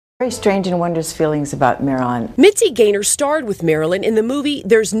Very strange and wondrous feelings about Marilyn. Mitzi Gaynor starred with Marilyn in the movie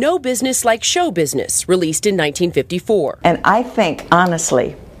There's No Business Like Show Business, released in 1954. And I think,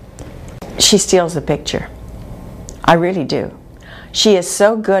 honestly, she steals the picture. I really do. She is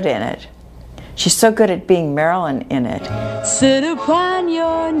so good in it. She's so good at being Marilyn in it. Sit upon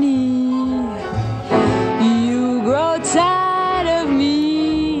your knee, you grow tired of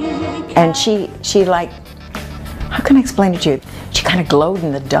me. And she like, how can I explain it to you? She kind of glowed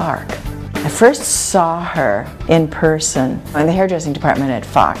in the dark. I first saw her in person in the hairdressing department at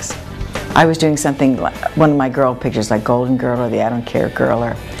Fox. I was doing something like one of my girl pictures, like Golden Girl or the I Don't Care Girl,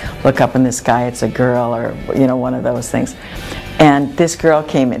 or Look Up in the Sky, It's a Girl, or one of those things. And this girl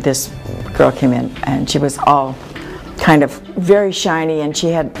came in, and she was all kind of very shiny, and she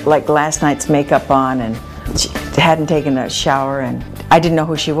had like last night's makeup on, and she hadn't taken a shower, and I didn't know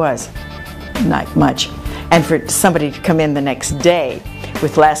who she was, not much. And for somebody to come in the next day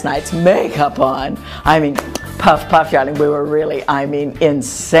with last night's makeup on, I mean, puff, darling, we were really,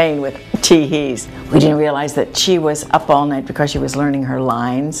 insane with tee-hees. We didn't realize that she was up all night because she was learning her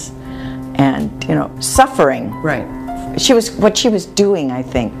lines and, suffering. Right. What she was doing, I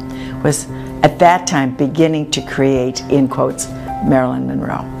think, was at that time beginning to create, in quotes, Marilyn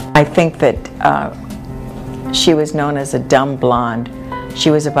Monroe. I think that she was known as a dumb blonde. She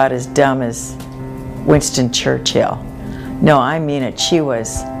was about as dumb as Winston Churchill. No, I mean it. She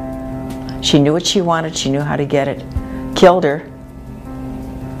knew what she wanted, she knew how to get it. Killed her.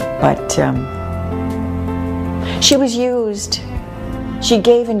 But she was used. She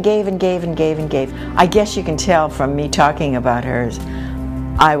gave and gave and gave and gave and gave. I guess you can tell from me talking about her,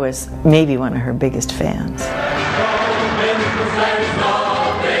 I was maybe one of her biggest fans.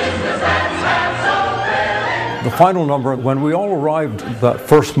 The final number, when we all arrived that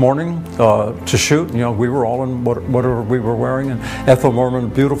first morning to shoot, we were all in whatever we were wearing, and Ethel Merman,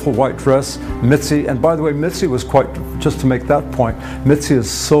 beautiful white dress, Mitzi, and by the way, Mitzi was just to make that point, Mitzi is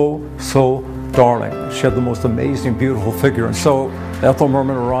so darling. She had the most amazing, beautiful figure, and so Ethel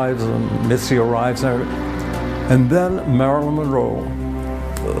Merman arrives, and Mitzi arrives, and then Marilyn Monroe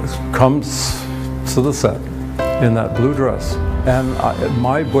comes to the set in that blue dress, and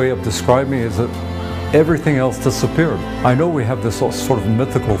my way of describing it is that everything else disappeared. I know we have this sort of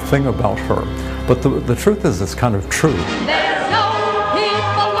mythical thing about her, but the truth is it's kind of true. There's no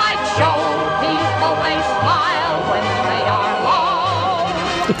people like show people, they smile when they are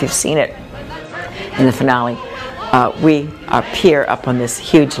low. If you've seen it in the finale, we appear up on this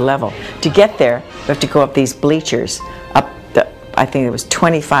huge level. To get there, we have to go up these bleachers, I think there was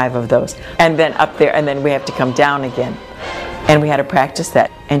 25 of those, and then up there, and then we have to come down again. And we had to practice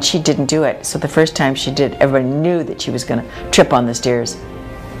that, and she didn't do it. So the first time she did, everybody knew that she was going to trip on the stairs.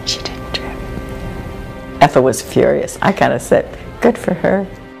 She didn't trip. Ethel was furious. I kind of said, good for her.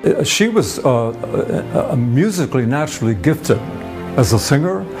 She was musically naturally gifted as a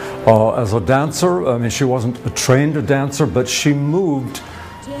singer, as a dancer. I mean, she wasn't a trained dancer, but she moved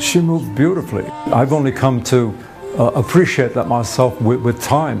beautifully. I've only come to appreciate that myself with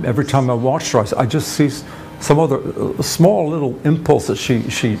time. Every time I watch her, I just see some other small little impulse that she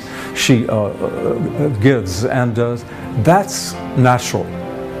gives, and that's natural.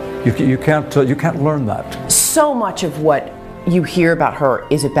 You can't learn that. So much of what you hear about her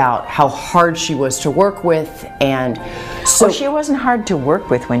is about how hard she was to work with, and so she wasn't hard to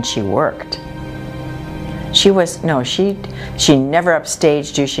work with when she worked. She never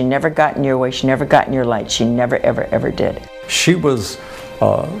upstaged you. She never got in your way. She never got in your light. She never, ever did. She was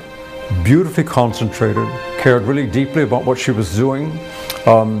beautifully concentrated, cared really deeply about what she was doing.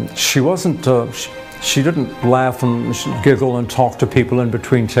 She wasn't, she didn't laugh and giggle and talk to people in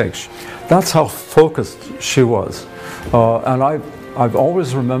between takes. That's how focused she was. And I've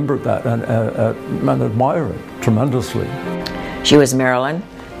always remembered that and admire it tremendously. She was Marilyn,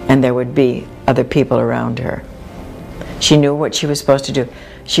 and there would be other people around her. She knew what she was supposed to do.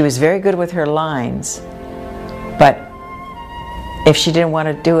 She was very good with her lines, but if she didn't want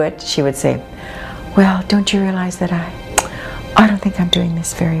to do it, she would say, well, don't you realize that I don't think I'm doing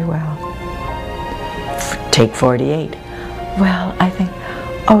this very well. Take 48. Well, I think,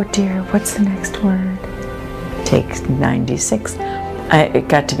 oh dear, what's the next word? Take 96. It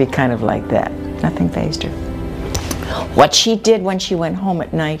got to be kind of like that. Nothing fazed her. What she did when she went home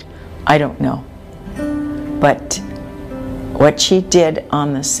at night, I don't know. But what she did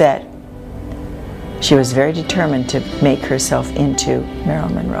on the set, she was very determined to make herself into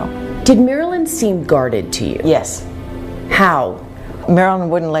Marilyn Monroe. Did Marilyn seem guarded to you? Yes. How? Marilyn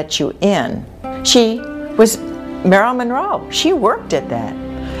wouldn't let you in. She was Marilyn Monroe. She worked at that.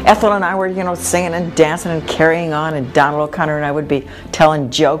 Ethel and I were, you know, singing and dancing and carrying on, and Donald O'Connor and I would be telling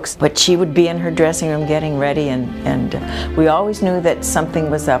jokes, but she would be in her dressing room getting ready, and we always knew that something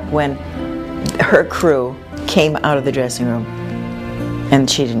was up when her crew came out of the dressing room and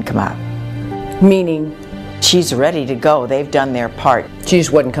she didn't come out. Meaning? She's ready to go. They've done their part. She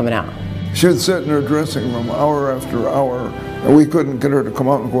just wasn't coming out. She would sit in her dressing room hour after hour, and we couldn't get her to come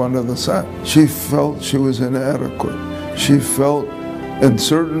out and go onto the set. She felt she was inadequate. She felt, in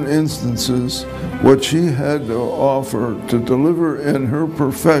certain instances, what she had to offer to deliver in her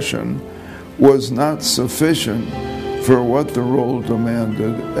profession was not sufficient for what the role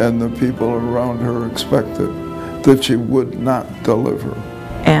demanded and the people around her expected, that she would not deliver.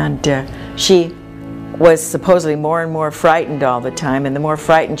 And she was supposedly more and more frightened all the time, and the more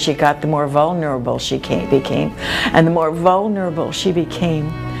frightened she got, the more vulnerable she became. And the more vulnerable she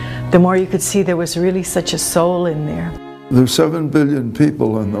became, the more you could see there was really such a soul in there. There's 7 billion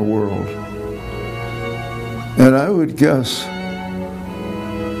people in the world, and I would guess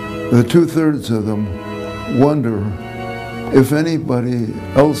that 2/3 of them wonder if anybody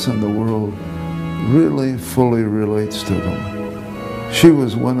else in the world really fully relates to them. She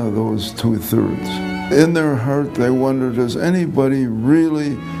was one of those 2/3. In their heart, they wondered, does anybody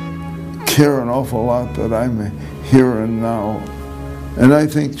really care an awful lot that I'm here and now? And I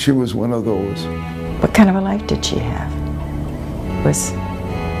think she was one of those. What kind of a life did she have?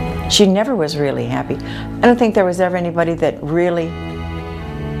 She never was really happy. I don't think there was ever anybody that really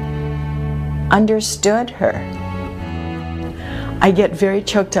understood her. I get very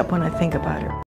choked up when I think about her.